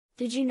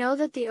Did you know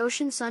that the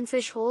ocean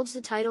sunfish holds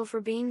the title for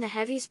being the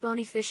heaviest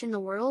bony fish in the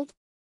world?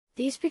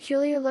 These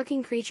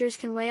peculiar-looking creatures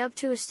can weigh up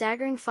to a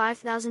staggering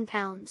 5,000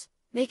 pounds,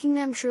 making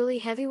them truly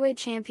heavyweight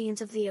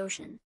champions of the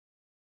ocean.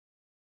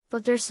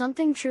 But there's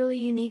something truly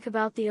unique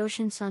about the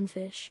ocean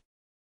sunfish.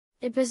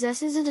 It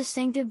possesses a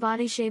distinctive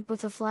body shape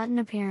with a flattened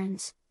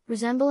appearance,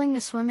 resembling a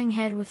swimming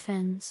head with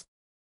fins.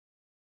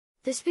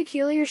 This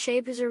peculiar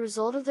shape is a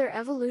result of their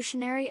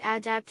evolutionary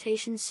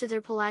adaptations to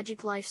their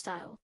pelagic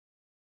lifestyle.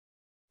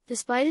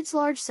 Despite its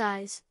large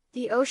size,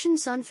 the ocean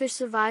sunfish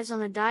survives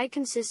on a diet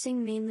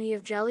consisting mainly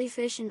of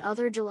jellyfish and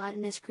other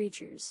gelatinous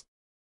creatures.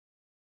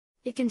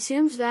 It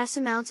consumes vast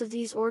amounts of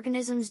these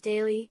organisms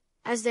daily,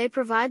 as they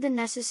provide the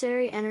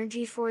necessary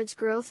energy for its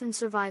growth and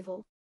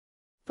survival.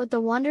 But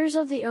the wonders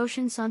of the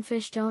ocean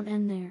sunfish don't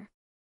end there.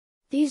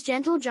 These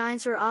gentle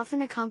giants are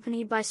often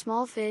accompanied by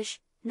small fish,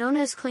 known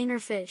as cleaner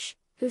fish,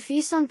 who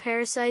feast on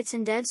parasites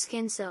and dead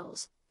skin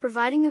cells,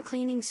 providing a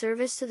cleaning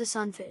service to the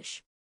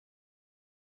sunfish.